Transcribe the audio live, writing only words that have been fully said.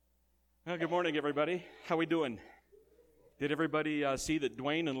Well, good morning, everybody. How we doing? Did everybody see that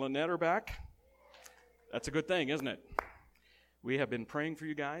Dwayne and Lynette are back? That's a good thing, isn't it? We have been praying for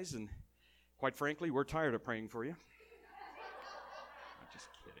you guys, and quite frankly, we're tired of praying for you. I'm just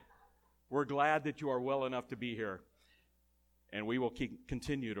kidding. We're glad that you are well enough to be here, and we will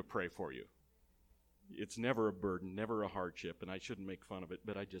continue to pray for you. It's never a burden, never a hardship, and I shouldn't make fun of it,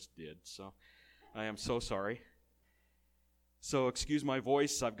 but I just did, so I am so sorry. So excuse my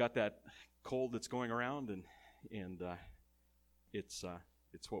voice. I've got that cold that's going around, and it's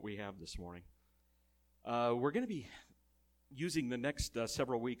what we have this morning. We're going to be using the next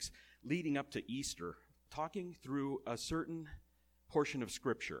several weeks leading up to Easter, talking through a certain portion of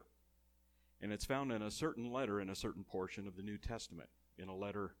Scripture, and it's found in a certain letter in a certain portion of the New Testament, in a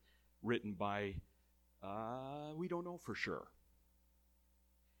letter written by we don't know for sure.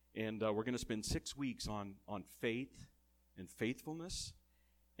 And we're going to spend 6 weeks on faith and faithfulness,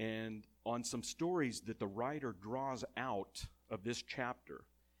 and on some stories that the writer draws out of this chapter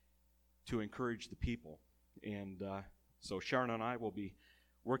to encourage the people. And so Sharon and I will be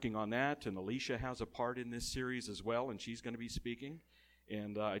working on that, and Alicia has a part in this series as well, and she's going to be speaking.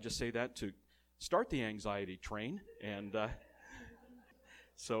 And I just say that to start the anxiety train, and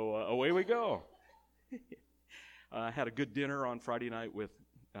so away we go. I had a good dinner on Friday night with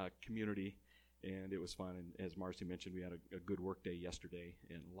community, and it was fun. And as Marcy mentioned, we had a good work day yesterday,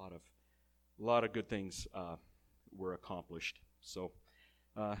 and a lot of good things were accomplished. So,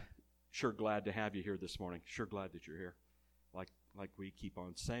 sure glad to have you here this morning. Sure glad that you're here. Like we keep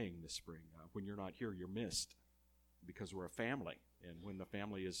on saying this spring, when you're not here, you're missed, because we're a family, and when the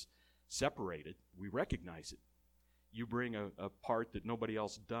family is separated, we recognize it. You bring a part that nobody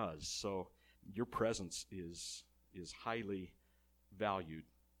else does, so your presence is highly valued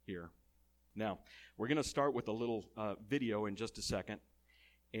here. Now, we're going to start with a little video in just a second.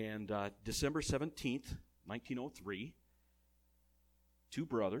 And December 17th, 1903, two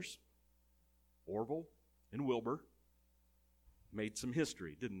brothers, Orville and Wilbur, made some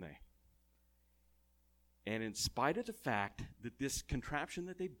history, didn't they? And in spite of the fact that this contraption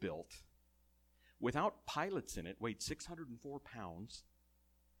that they built, without pilots in it, weighed 604 pounds,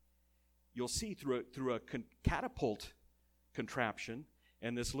 you'll see through a catapult contraption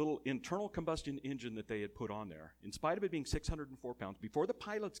and this little internal combustion engine that they had put on there, in spite of it being 604 pounds, before the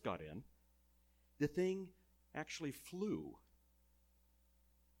pilots got in, the thing actually flew.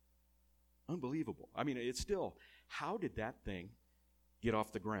 Unbelievable. I mean, it's still, how did that thing get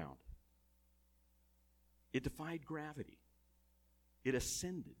off the ground? It defied gravity. It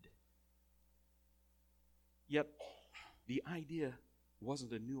ascended. Yet, the idea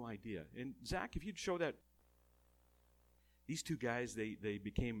wasn't a new idea. And Zach, if you'd show that. These two guys, they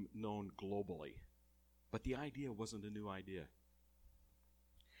became known globally. But the idea wasn't a new idea.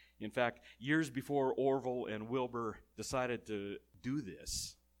 In fact, years before Orville and Wilbur decided to do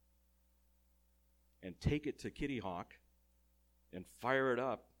this and take it to Kitty Hawk and fire it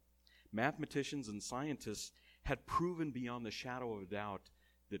up, mathematicians and scientists had proven beyond the shadow of a doubt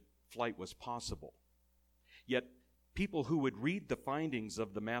that flight was possible. Yet, people who would read the findings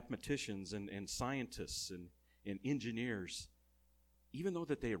of the mathematicians and scientists and engineers, even though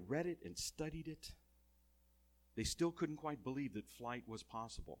that they had read it and studied it, they still couldn't quite believe that flight was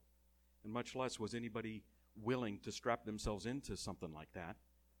possible. And much less was anybody willing to strap themselves into something like that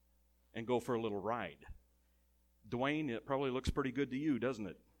and go for a little ride. Dwayne, it probably looks pretty good to you, doesn't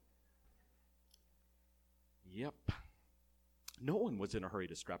it? Yep. No one was in a hurry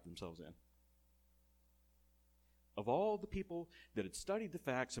to strap themselves in. Of all the people that had studied the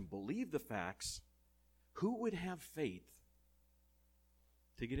facts and believed the facts, who would have faith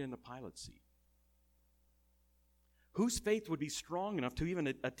to get in the pilot's seat? Whose faith would be strong enough to even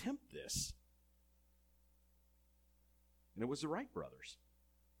attempt this? And it was the Wright brothers,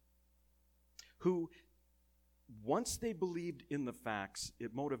 who, once they believed in the facts,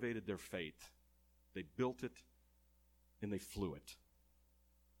 it motivated their faith. They built it and they flew it.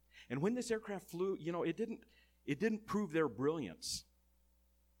 And when this aircraft flew, it didn't prove their brilliance.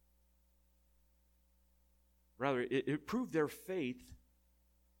 Rather, it proved their faith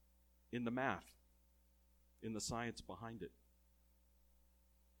in the math, in the science behind it.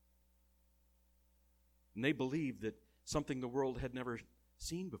 And they believed that something the world had never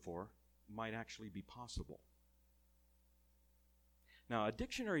seen before might actually be possible. Now, a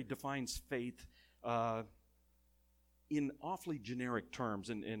dictionary defines faith in awfully generic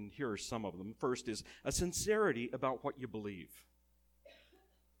terms, and here are some of them. First is a sincerity about what you believe.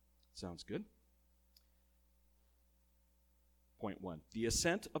 Sounds good. Point 1, the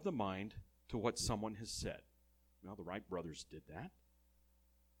assent of the mind to what someone has said. Well, the Wright brothers did that.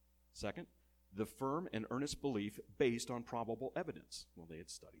 Second, the firm and earnest belief based on probable evidence. Well, they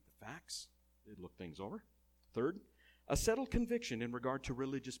had studied the facts. They'd looked things over. Third, a settled conviction in regard to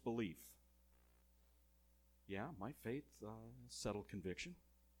religious belief. Yeah, my faith, settled conviction.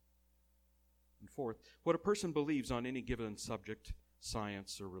 And fourth, what a person believes on any given subject,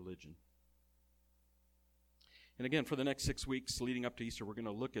 science, or religion. And again, for the next 6 weeks leading up to Easter, we're going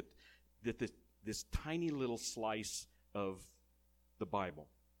to look at this tiny little slice of the Bible,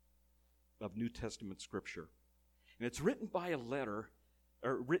 of New Testament Scripture. And it's written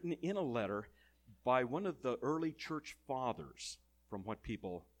in a letter by one of the early church fathers, from what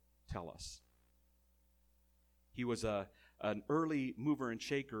people tell us. He was an early mover and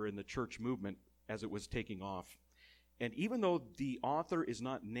shaker in the church movement as it was taking off. And even though the author is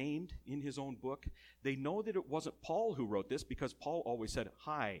not named in his own book, they know that it wasn't Paul who wrote this, because Paul always said,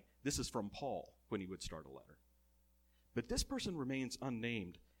 "Hi, this is from Paul," when he would start a letter. But this person remains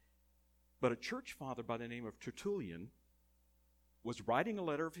unnamed. But a church father by the name of Tertullian was writing a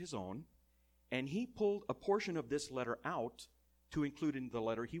letter of his own, and he pulled a portion of this letter out to include in the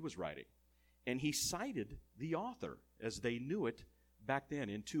letter he was writing. And he cited the author as they knew it back then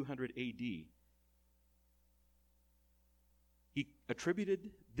in 200 AD. He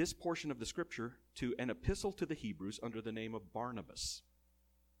attributed this portion of the Scripture to an epistle to the Hebrews under the name of Barnabas.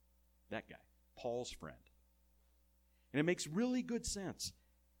 That guy, Paul's friend. And it makes really good sense,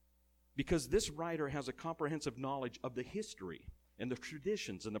 because this writer has a comprehensive knowledge of the history and the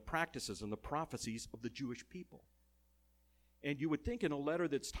traditions and the practices and the prophecies of the Jewish people. And you would think in a letter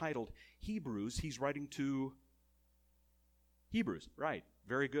that's titled Hebrews, he's writing to Hebrews. Right,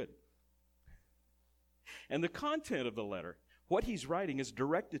 very good. And the content of the letter, what he's writing, is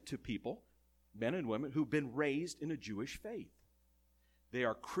directed to people, men and women, who've been raised in a Jewish faith. They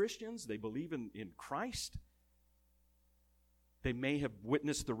are Christians. They believe in Christ. They may have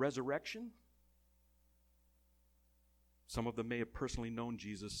witnessed the resurrection. Some of them may have personally known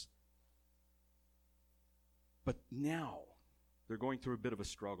Jesus. But now they're going through a bit of a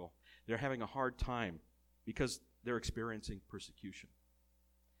struggle. They're having a hard time because they're experiencing persecution.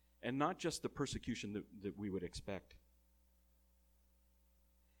 And not just the persecution that we would expect.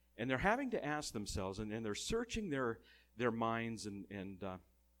 And they're having to ask themselves, and they're searching their minds and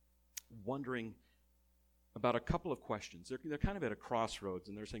wondering about a couple of questions. They're kind of at a crossroads,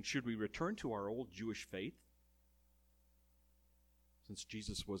 and they're saying, should we return to our old Jewish faith, since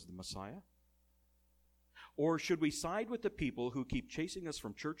Jesus was the Messiah? Or should we side with the people who keep chasing us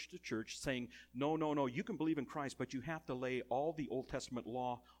from church to church, saying, no, you can believe in Christ, but you have to lay all the Old Testament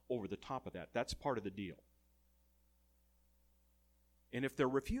law over the top of that. That's part of the deal. And if they're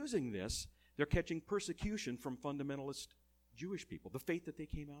refusing this, they're catching persecution from fundamentalist Jewish people, the faith that they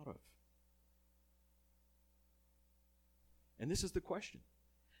came out of. And this is the question.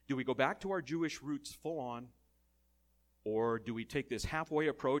 Do we go back to our Jewish roots full on, or do we take this halfway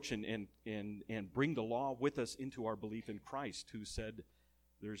approach and bring the law with us into our belief in Christ, who said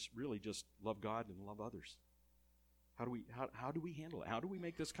there's really just love God and love others? How do we handle it? How do we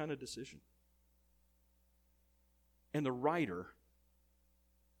make this kind of decision? And the writer,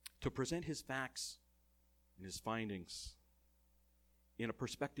 to present his facts and his findings in a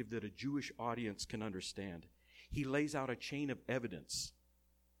perspective that a Jewish audience can understand, he lays out a chain of evidence.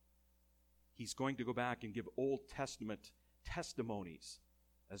 He's going to go back and give Old Testament testimonies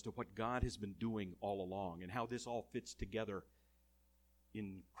as to what God has been doing all along and how this all fits together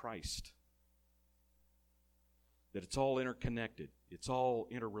in Christ. That it's all interconnected. It's all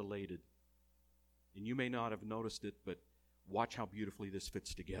interrelated. And you may not have noticed it, but watch how beautifully this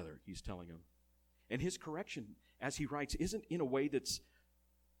fits together, he's telling them. And his correction, as he writes, isn't in a way that's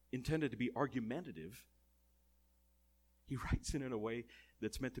intended to be argumentative. He writes it in a way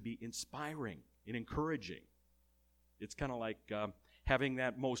that's meant to be inspiring and encouraging. It's kind of like having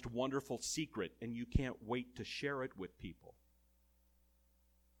that most wonderful secret, and you can't wait to share it with people.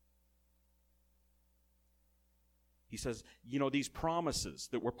 He says, these promises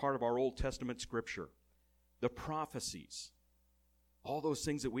that were part of our Old Testament Scripture, the prophecies, all those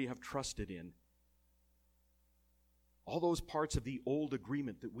things that we have trusted in, all those parts of the old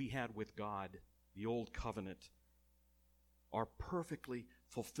agreement that we had with God, the old covenant, are perfectly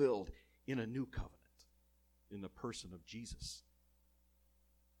fulfilled in a new covenant, in the person of Jesus.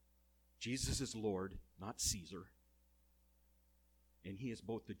 Jesus is Lord, not Caesar, and he is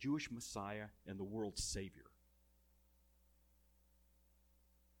both the Jewish Messiah and the world's Savior.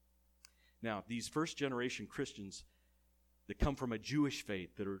 Now, these first-generation Christians that come from a Jewish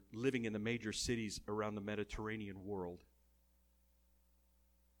faith that are living in the major cities around the Mediterranean world,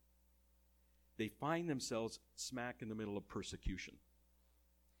 they find themselves smack in the middle of persecution.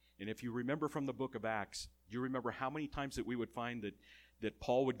 And if you remember from the book of Acts, do you remember how many times that we would find that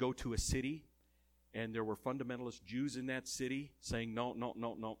Paul would go to a city and there were fundamentalist Jews in that city saying, no,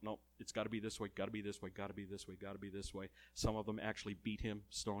 it's got to be this way, got to be this way, got to be this way, got to be this way. Some of them actually beat him,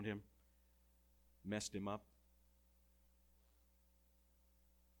 stoned him, messed him up.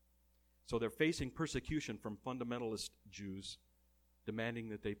 So they're facing persecution from fundamentalist Jews, demanding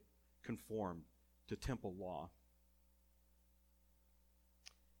that they conform to temple law.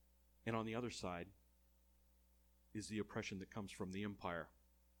 And on the other side is the oppression that comes from the empire.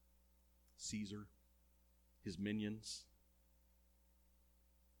 Caesar, his minions.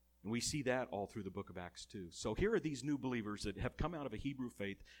 And we see that all through the book of Acts too. So here are these new believers that have come out of a Hebrew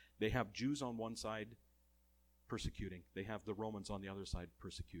faith. They have Jews on one side persecuting. They have the Romans on the other side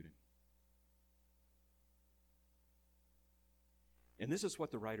persecuting. And this is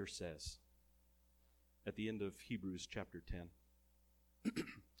what the writer says at the end of Hebrews chapter 10.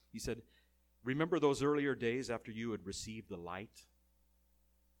 He said, remember those earlier days after you had received the light,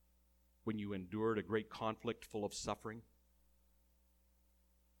 when you endured a great conflict full of suffering?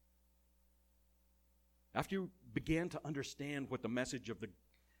 After you began to understand what the message of the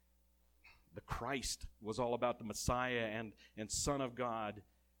Christ was all about, the Messiah and Son of God,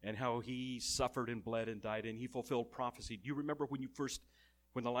 and how he suffered and bled and died, and he fulfilled prophecy. Do you remember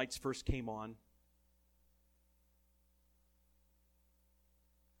when the lights first came on?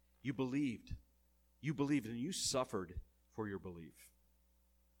 You believed, and you suffered for your belief.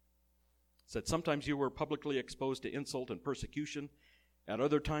 It said sometimes you were publicly exposed to insult and persecution. At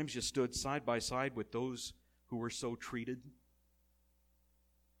other times you stood side by side with those who were so treated. It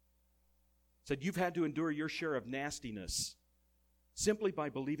said you've had to endure your share of nastiness simply by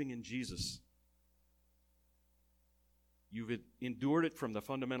believing in Jesus. You've endured it from the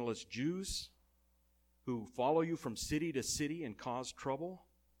fundamentalist Jews who follow you from city to city and cause trouble.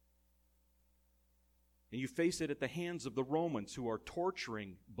 And you face it at the hands of the Romans who are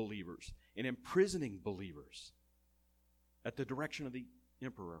torturing believers and imprisoning believers at the direction of the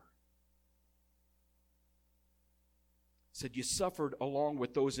emperor. It said you suffered along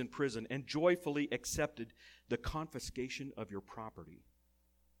with those in prison and joyfully accepted the confiscation of your property.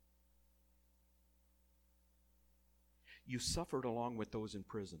 You suffered along with those in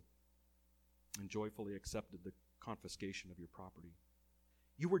prison and joyfully accepted the confiscation of your property.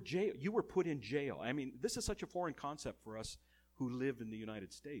 You were put in jail. I mean, this is such a foreign concept for us who live in the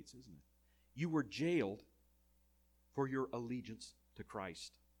United States, isn't it? You were jailed for your allegiance to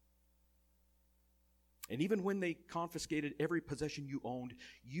Christ. And even when they confiscated every possession you owned,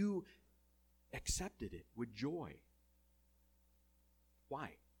 you accepted it with joy.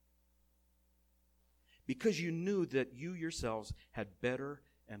 Why? Because you knew that you yourselves had better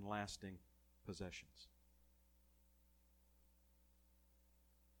and lasting possessions.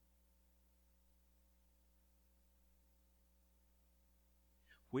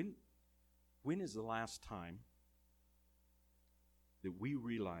 When is the last time that we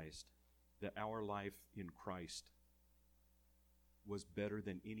realized that our life in Christ was better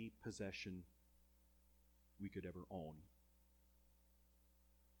than any possession we could ever own?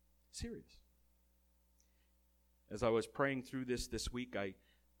 Serious. As I was praying through this week,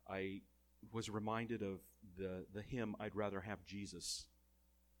 I was reminded of the hymn, I'd Rather Have Jesus.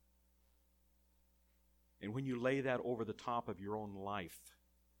 And when you lay that over the top of your own life,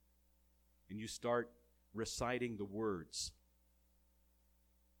 and you start reciting the words,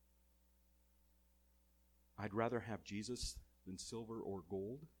 I'd rather have Jesus than silver or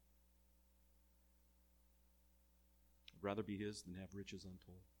gold. I'd rather be his than have riches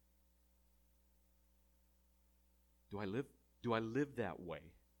untold. Do I live that way?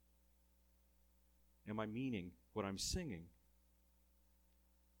 Am I meaning what I'm singing?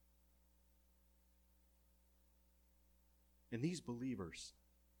 And these believers,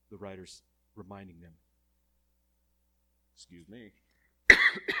 the writer's reminding them, excuse me,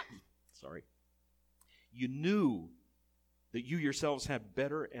 sorry, you knew that you yourselves had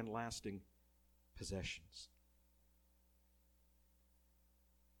better and lasting possessions.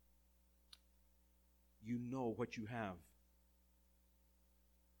 You know what you have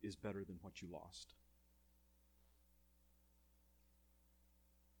is better than what you lost.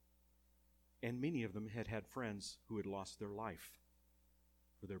 And many of them had had friends who had lost their life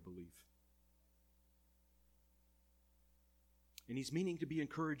for their belief. And he's meaning to be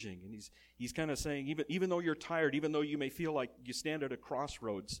encouraging, and he's kind of saying, even though you're tired, even though you may feel like you stand at a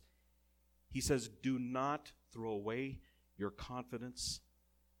crossroads, he says, do not throw away your confidence.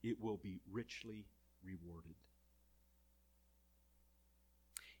 It will be richly rewarded.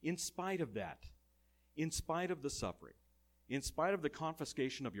 In spite of that, in spite of the suffering, in spite of the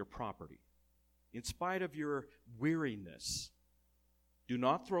confiscation of your property, in spite of your weariness, do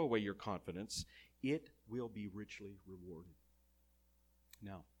not throw away your confidence. It will be richly rewarded.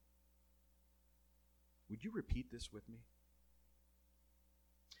 Now, would you repeat this with me?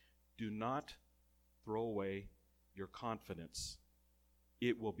 Do not throw away your confidence.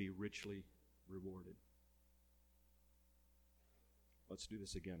 It will be richly rewarded. Let's do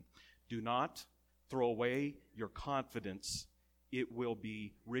this again. Do not throw away your confidence. It will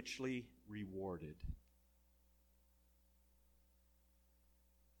be richly rewarded.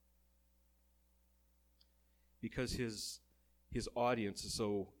 Because his audience is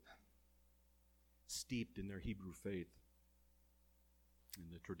so steeped in their Hebrew faith, in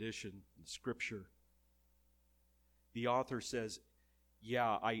the tradition, in the Scripture. The author says,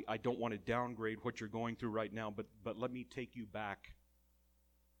 yeah, I don't want to downgrade what you're going through right now, but let me take you back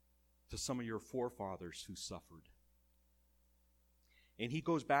to some of your forefathers who suffered. And he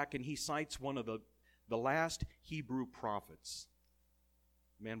goes back and he cites one of the last Hebrew prophets,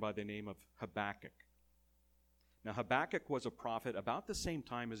 a man by the name of Habakkuk. Now, Habakkuk was a prophet about the same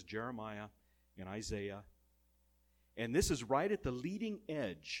time as Jeremiah and Isaiah. And this is right at the leading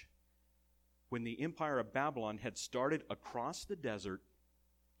edge when the empire of Babylon had started across the desert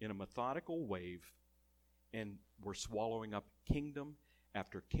in a methodical wave and were swallowing up kingdom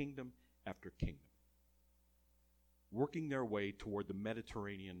after kingdom after kingdom, working their way toward the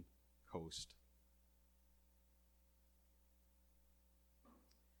Mediterranean coast.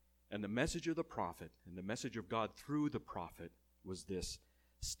 And the message of the prophet and the message of God through the prophet was this: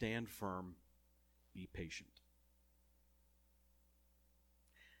 stand firm, be patient.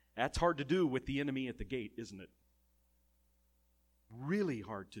 That's hard to do with the enemy at the gate, isn't it? Really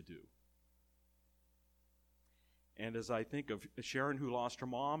hard to do. And as I think of Sharon, who lost her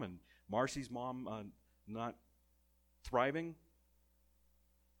mom, and Marcy's mom not thriving,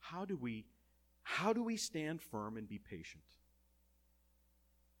 how do we stand firm and be patient?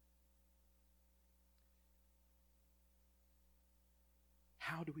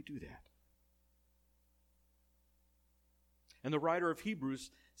 How do we do that? And the writer of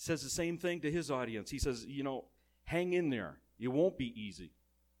Hebrews says the same thing to his audience. He says, hang in there. It won't be easy.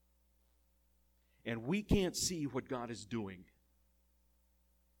 And we can't see what God is doing,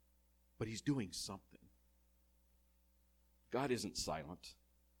 but He's doing something. God isn't silent.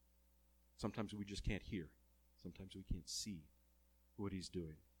 Sometimes we just can't hear. Sometimes we can't see what He's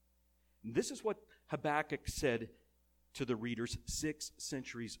doing. And this is what Habakkuk said to the readers 6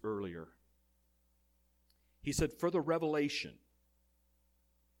 centuries earlier. He said, for the revelation,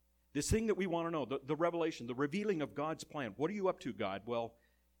 this thing that we want to know, the revelation, the revealing of God's plan. What are you up to, God? Well,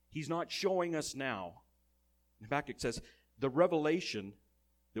 He's not showing us now. Habakkuk says, the revelation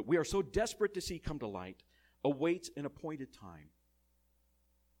that we are so desperate to see come to light awaits an appointed time.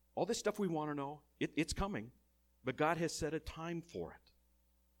 All this stuff we want to know, it's coming, but God has set a time for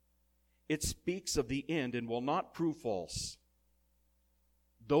it. It speaks of the end and will not prove false.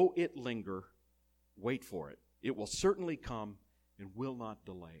 Though it linger, wait for it. It will certainly come and will not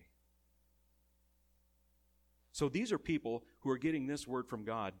delay. So these are people who are getting this word from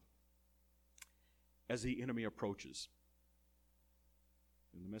God as the enemy approaches.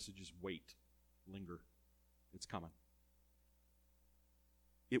 And the message is wait, linger, it's coming.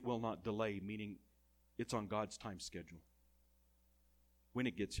 It will not delay, meaning it's on God's time schedule. When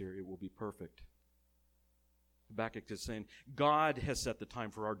it gets here, it will be perfect. Habakkuk is saying, God has set the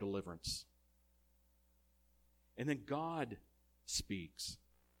time for our deliverance. And then God speaks.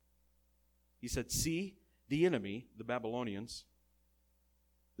 He said, see, the enemy, the Babylonians,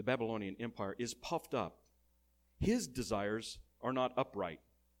 the Babylonian Empire, is puffed up. His desires are not upright,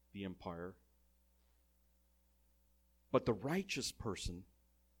 the empire. But the righteous person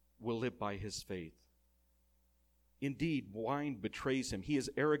will live by his faith. Indeed, wine betrays him. He is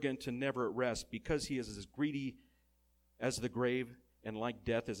arrogant and never at rest, because he is as greedy as the grave, and like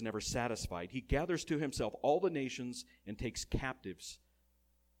death is never satisfied. He gathers to himself all the nations and takes captive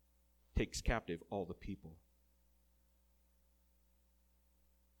all the people.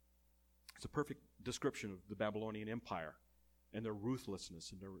 It's a perfect description of the Babylonian Empire and their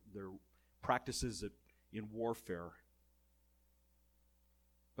ruthlessness and their practices in warfare.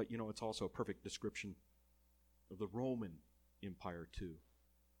 But it's also a perfect description of the Roman Empire too.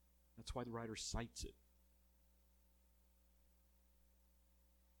 That's why the writer cites it.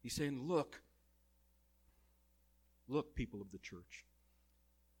 He's saying, look, people of the church,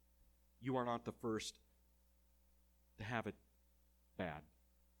 you are not the first to have it bad.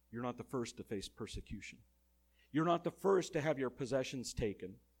 You're not the first to face persecution. You're not the first to have your possessions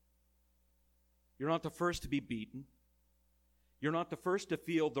taken. You're not the first to be beaten. You're not the first to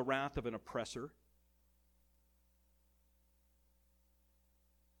feel the wrath of an oppressor.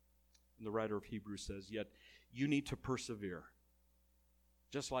 And the writer of Hebrews says, yet you need to persevere.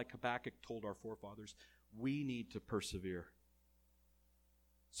 Just like Habakkuk told our forefathers, we need to persevere.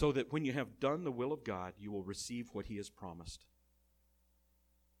 So that when you have done the will of God, you will receive what He has promised.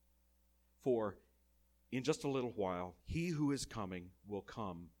 For in just a little while, He who is coming will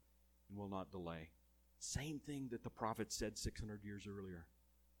come and will not delay. Same thing that the prophet said 600 years earlier.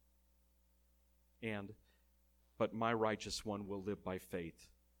 But my righteous one will live by faith.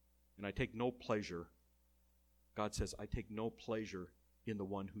 And I take no pleasure, God says, I take no pleasure in the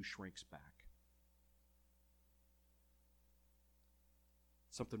one who shrinks back.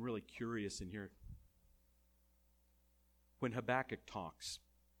 Something really curious in here. When Habakkuk talks,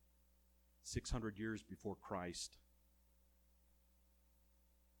 600 years before Christ,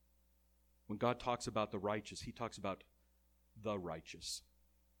 when God talks about the righteous, He talks about the righteous.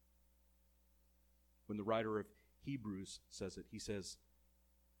 When the writer of Hebrews says it, he says,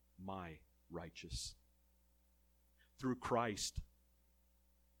 my righteous. Through Christ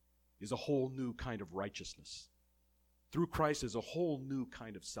is a whole new kind of righteousness. Through Christ is a whole new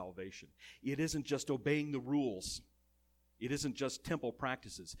kind of salvation. It isn't just obeying the rules. It isn't just temple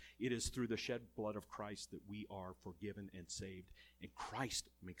practices. It is through the shed blood of Christ that we are forgiven and saved. And Christ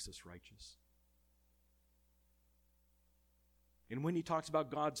makes us righteous. And when he talks about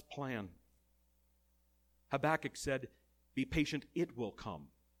God's plan, Habakkuk said, be patient, it will come.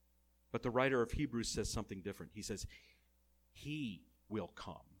 But the writer of Hebrews says something different. He says, He will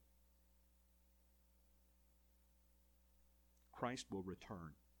come. Christ will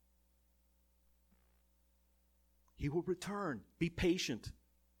return. He will return. Be patient.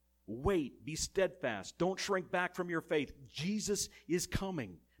 Wait. Be steadfast. Don't shrink back from your faith. Jesus is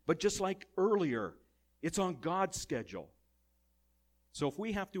coming. But just like earlier, it's on God's schedule. So if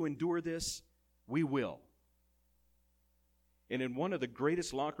we have to endure this, we will. And in one of the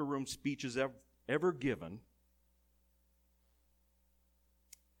greatest locker room speeches ever given,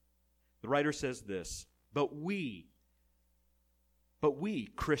 the writer says this, But we,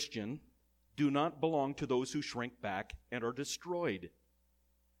 Christian, do not belong to those who shrink back and are destroyed,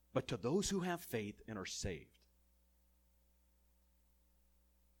 but to those who have faith and are saved.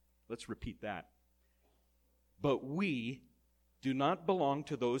 Let's repeat that. But we do not belong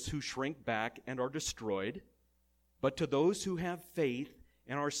to those who shrink back and are destroyed, but to those who have faith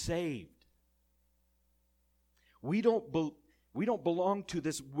and are saved. We don't belong to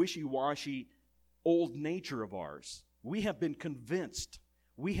this wishy-washy old nature of ours. We have been convinced.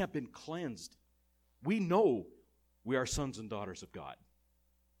 We have been cleansed. We know we are sons and daughters of God.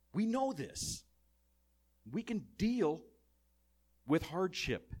 We know this. We can deal with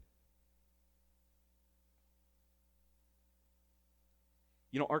hardship.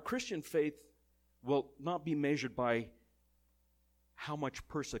 You know, our Christian faith will not be measured by how much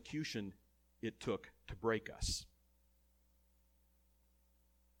persecution it took to break us.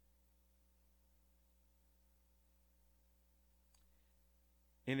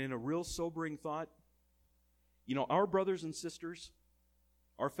 And in a real sobering thought, you know, our brothers and sisters,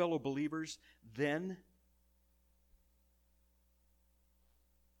 our fellow believers then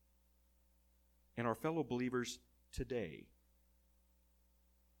and our fellow believers today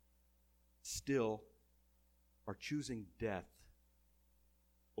still are choosing death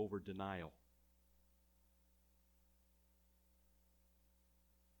over denial.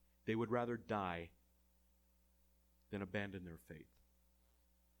 They would rather die than abandon their faith.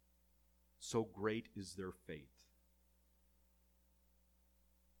 So great is their faith.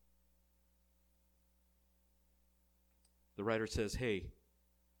 The writer says, hey,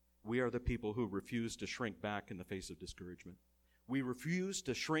 we are the people who refuse to shrink back in the face of discouragement. We refuse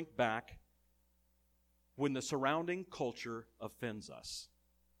to shrink back when the surrounding culture offends us.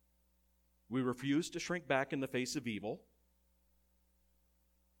 We refuse to shrink back in the face of evil.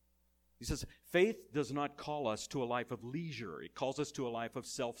 He says, faith does not call us to a life of leisure. It calls us to a life of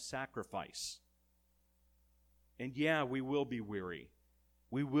self-sacrifice. And yeah, we will be weary.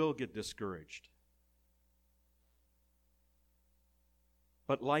 We will get discouraged.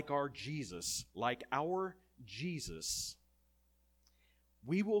 But like our Jesus,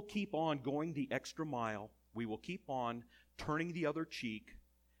 we will keep on going the extra mile. We will keep on turning the other cheek.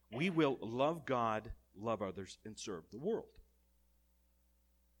 We will love God, love others, and serve the world.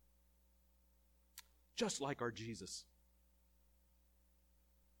 Just like our Jesus.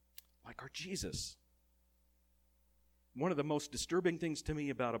 Like our Jesus. One of the most disturbing things to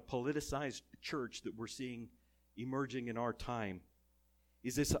me about a politicized church that we're seeing emerging in our time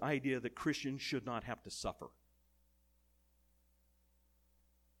is this idea that Christians should not have to suffer.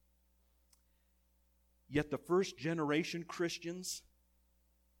 Yet the first generation Christians,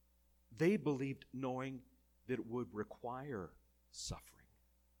 they believed knowing that it would require suffering.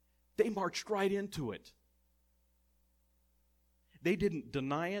 They marched right into it. They didn't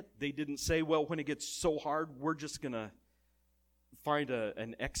deny it. They didn't say, well, when it gets so hard, we're just going to find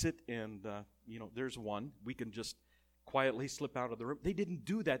an exit and, there's one. We can just quietly slip out of the room. They didn't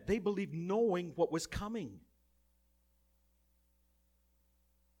do that. They believed knowing what was coming.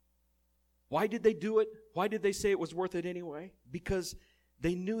 Why did they do it? Why did they say it was worth it anyway? Because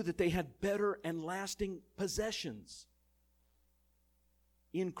they knew that they had better and lasting possessions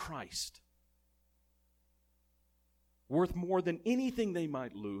in Christ, worth more than anything they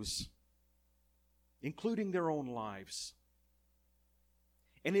might lose, including their own lives.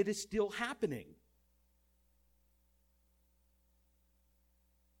 And it is still happening.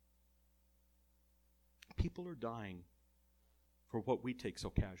 People are dying for what we take so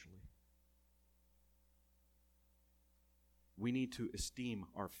casually. We need to esteem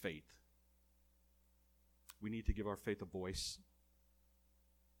our faith. We need to give our faith a voice.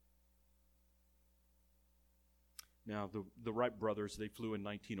 Now, the Wright brothers, they flew in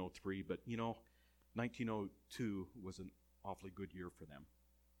 1903, but 1902 was an awfully good year for them.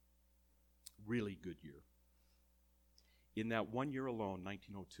 Really good year. In that 1 year alone,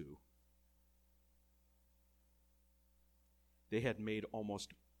 1902, they had made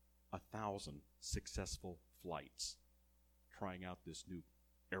almost 1,000 successful flights trying out this new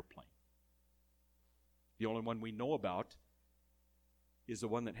airplane. The only one we know about is the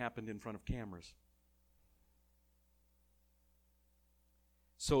one that happened in front of cameras.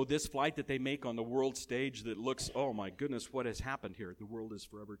 So this flight that they make on the world stage that looks, oh my goodness, what has happened here? The world is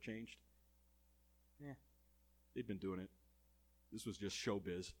forever changed. They've been doing it. This was just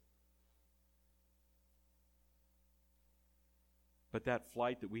showbiz. But that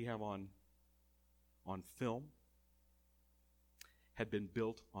flight that we have on film had been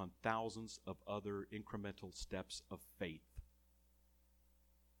built on thousands of other incremental steps of faith.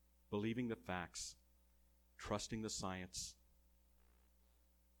 Believing the facts, trusting the science,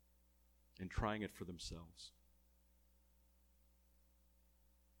 and trying it for themselves.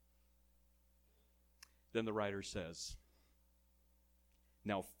 Then the writer says,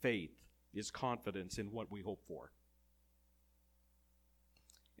 now faith is confidence in what we hope for,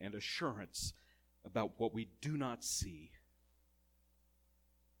 and assurance about what we do not see.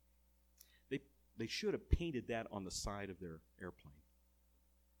 They should have painted that on the side of their airplane.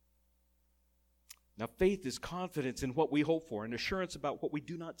 Now, faith is confidence in what we hope for and assurance about what we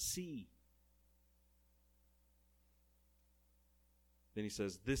do not see. Then he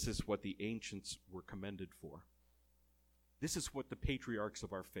says, this is what the ancients were commended for. This is what the patriarchs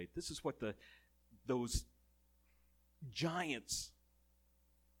of our faith, this is what those giants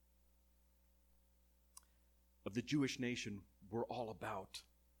of the Jewish nation were all about.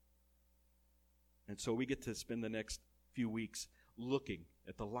 And so we get to spend the next few weeks looking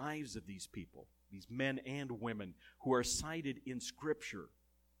at the lives of these people, these men and women who are cited in Scripture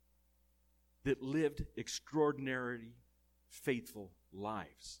that lived extraordinarily faithful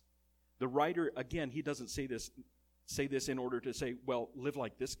lives. The writer, again, he doesn't say this in order to say, well, live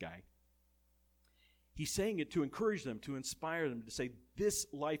like this guy. He's saying it to encourage them, to inspire them, to say, this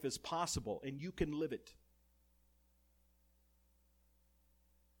life is possible and you can live it.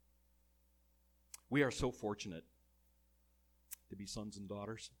 We are so fortunate to be sons and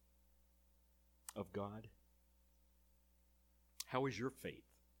daughters of God. How is your faith?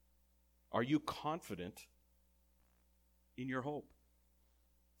 Are you confident in your hope?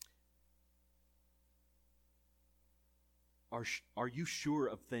 Are you sure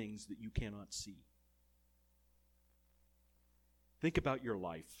of things that you cannot see? Think about your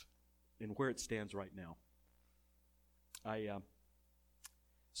life and where it stands right now. I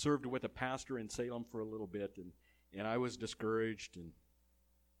served with a pastor in Salem for a little bit, and I was discouraged,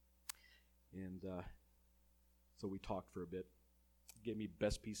 and so we talked for a bit. He gave me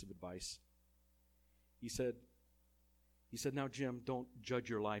best piece of advice. He said, now, Jim, don't judge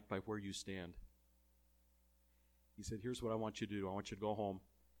your life by where you stand. He said, here's what I want you to do. I want you to go home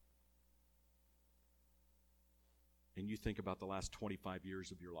and you think about the last 25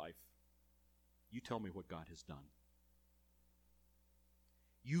 years of your life. You tell me what God has done.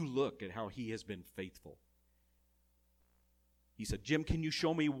 You look at how He has been faithful. He said, Jim, can you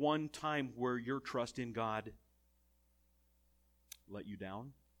show me one time where your trust in God let you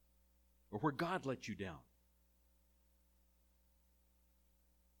down? Or where God let you down?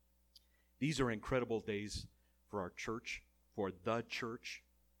 These are incredible days for our church, for the church.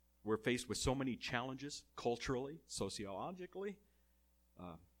 We're faced with so many challenges, culturally, sociologically,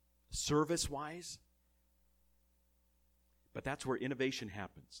 service-wise. But that's where innovation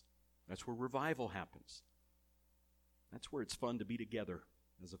happens. That's where revival happens. That's where it's fun to be together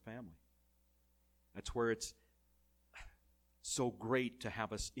as a family. That's where it's so great to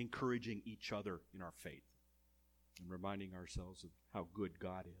have us encouraging each other in our faith and reminding ourselves of how good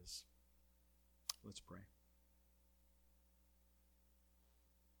God is. Let's pray.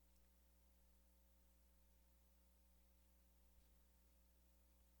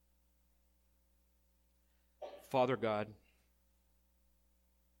 Father God,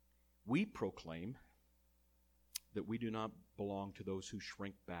 we proclaim that we do not belong to those who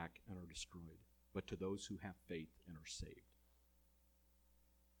shrink back and are destroyed, but to those who have faith and are saved.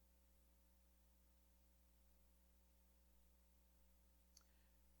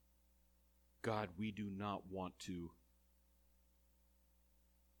 God, we do not want to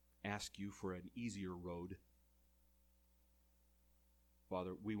ask you for an easier road.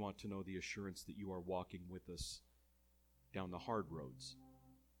 Father, we want to know the assurance that you are walking with us down the hard roads.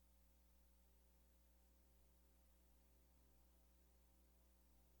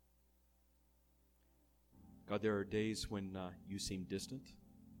 God, there are days when you seem distant.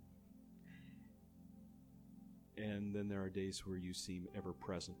 And then there are days where you seem ever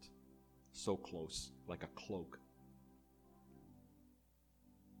present, so close, like a cloak,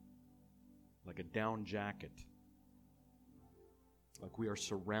 like a down jacket, like we are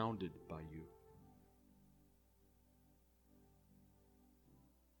surrounded by you.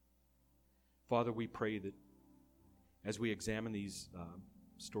 Father, we pray that as we examine these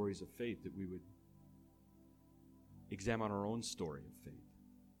stories of faith, that we would examine our own story of faith.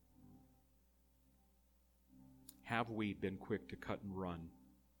 Have we been quick to cut and run?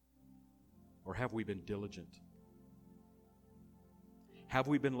 Or have we been diligent? Have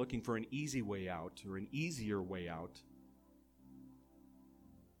we been looking for an easy way out or an easier way out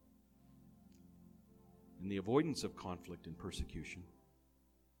in the avoidance of conflict and persecution?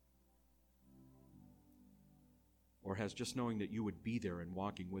 Or has just knowing that you would be there and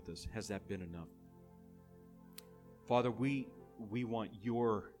walking with us, has that been enough? Father, we want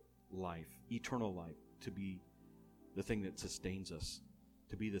your life, eternal life, to be the thing that sustains us,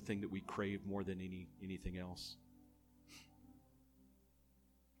 to be the thing that we crave more than anything else.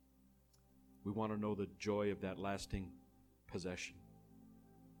 We want to know the joy of that lasting possession.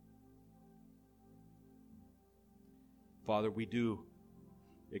 Father, we do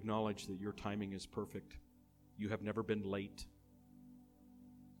acknowledge that your timing is perfect. You have never been late.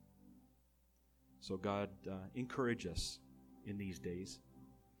 So God, encourage us in these days.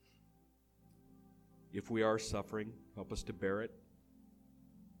 If we are suffering, help us to bear it.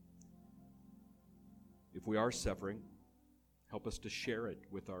 If we are suffering, help us to share it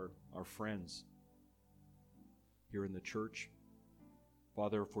with our friends here in the church.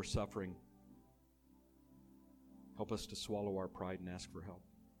 Father, if we're suffering, help us to swallow our pride and ask for help.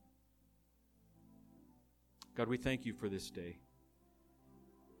 God, we thank you for this day.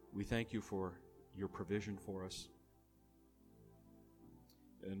 We thank you for your provision for us.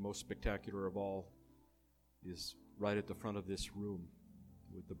 And most spectacular of all is right at the front of this room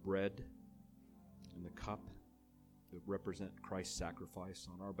with the bread and the cup that represent Christ's sacrifice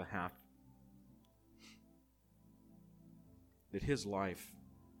on our behalf. That his life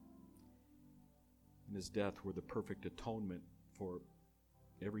and his death were the perfect atonement for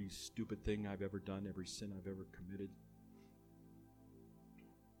every stupid thing I've ever done, every sin I've ever committed.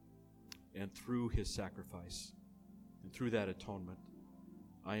 And through his sacrifice and through that atonement,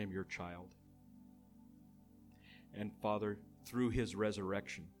 I am your child. And Father, through his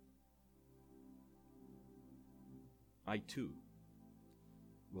resurrection, I too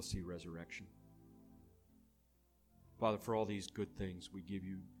will see resurrection. Father, for all these good things, we give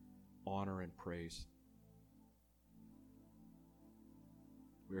you honor and praise.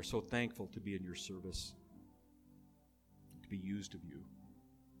 We are so thankful to be in your service, to be used of you.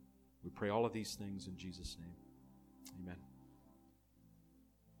 We pray all of these things in Jesus' name. Amen.